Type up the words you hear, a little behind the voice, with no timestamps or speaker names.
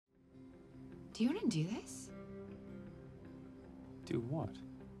Do you want to do this? Do what?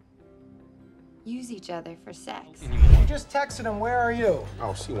 Use each other for sex. You just texted him, where are you?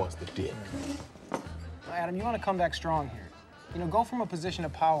 Oh, she wants the dick. Adam, you want to come back strong here. You know, go from a position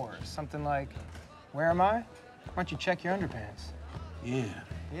of power. Something like, where am I? Why don't you check your underpants? Yeah.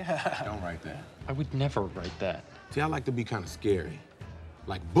 Yeah. Don't write that. I would never write that. See, I like to be kind of scary.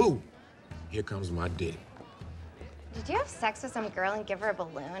 Like, boo, here comes my dick. Did you have sex with some girl and give her a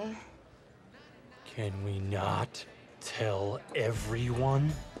balloon? Can we not tell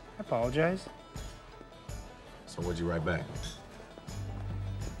everyone? I apologize. So what'd you write back?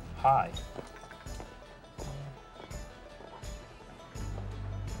 Hi.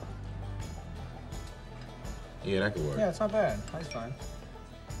 Yeah, that could work. Yeah, it's not bad. That's fine.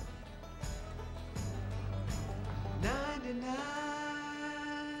 99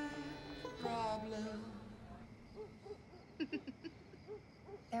 problem.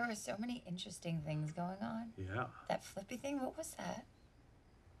 There were so many interesting things going on. Yeah, That flippy thing, what was that?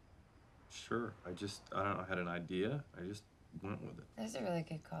 sure. I don't know, I had an idea. I just went with it. That was a really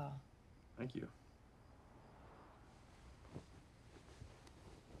good call. Thank you.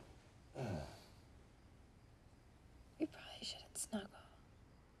 We probably shouldn't snuggle.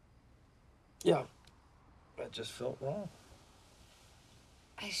 Yeah, that just felt wrong.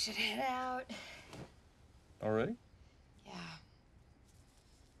 I should head out. Already? Yeah.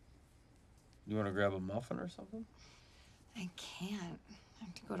 You want to grab a muffin or something? I can't. I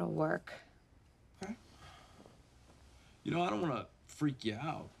have to go to work. You know, I don't want to freak you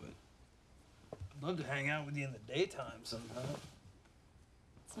out, but I'd love to hang out with you in the daytime sometime.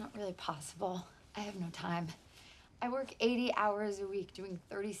 It's not really possible. I have no time. I work 80 hours a week doing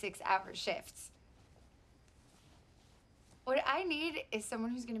 36-hour shifts. What I need is someone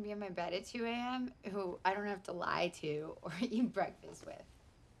who's gonna be in my bed at 2 a.m. who I don't have to lie to or eat breakfast with.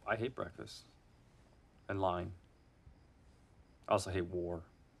 I hate breakfast and lying. I also hate war.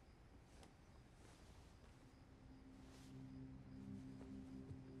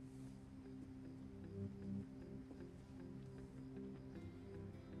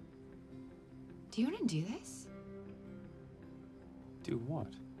 Do you wanna do this? Do what?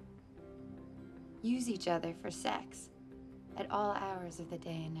 Use each other for sex at all hours of the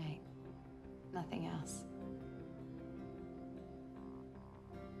day and night. Nothing else.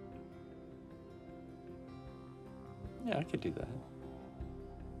 Yeah, I could do that.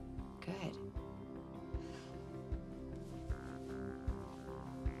 Good.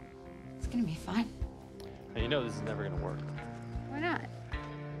 It's gonna be fun. And you know this is never gonna work. Why not?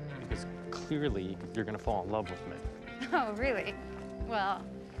 Because clearly you're gonna fall in love with me. Oh, really? Well,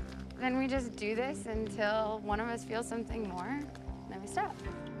 then we just do this until one of us feels something more, then we stop.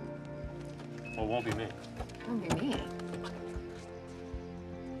 Well, it won't be me. It won't be me.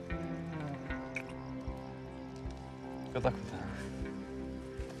 Good luck with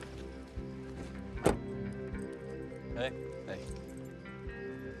that. Hey, hey.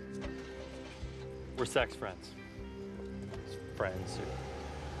 We're sex friends. Friends who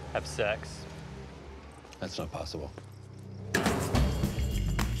have sex. That's not possible.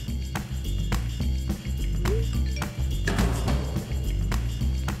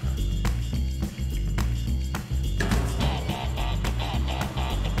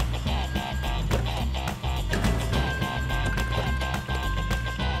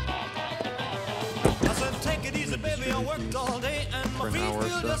 Baby, I worked all day and my feet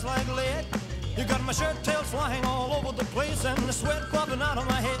feel just like lead. You got my shirt tails flying all over the place and the sweat popping out of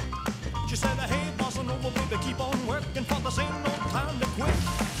my head. She said, hey, bossa nova, baby, keep on working for this ain't no time to quit.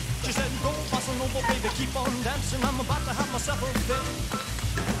 She said, go, bossa nova, baby, keep on dancing. I'm about to have myself a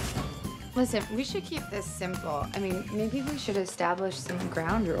fit. Listen, we should keep this simple. I mean, maybe we should establish some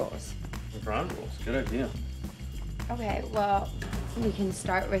ground rules. Ground rules, good idea. Okay, well, we can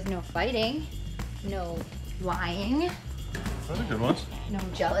start with no fighting, no lying, Those are good ones. no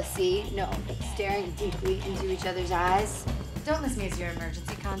jealousy, no staring deeply into each other's eyes. Don't list me as your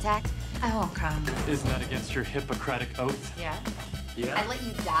emergency contact. I won't come. Isn't that against your Hippocratic oath? Yeah? Yeah. I'd let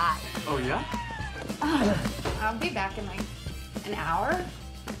you die. Oh, yeah? I'll be back in like an hour.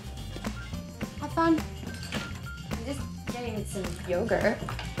 Have fun. I'm just getting some yogurt.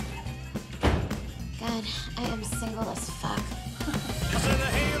 God, I am single as fuck. I said,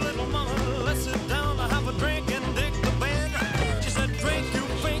 hey, little mama, let's sit down and have a drink and dig the band. She said, drink, you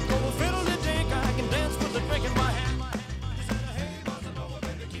think, oh, fiddle the dink. I can dance with the drink in my hand. She said, hey, bossa nova,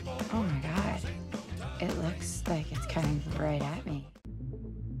 baby, keep on. Oh my God. It looks like it's coming right at me.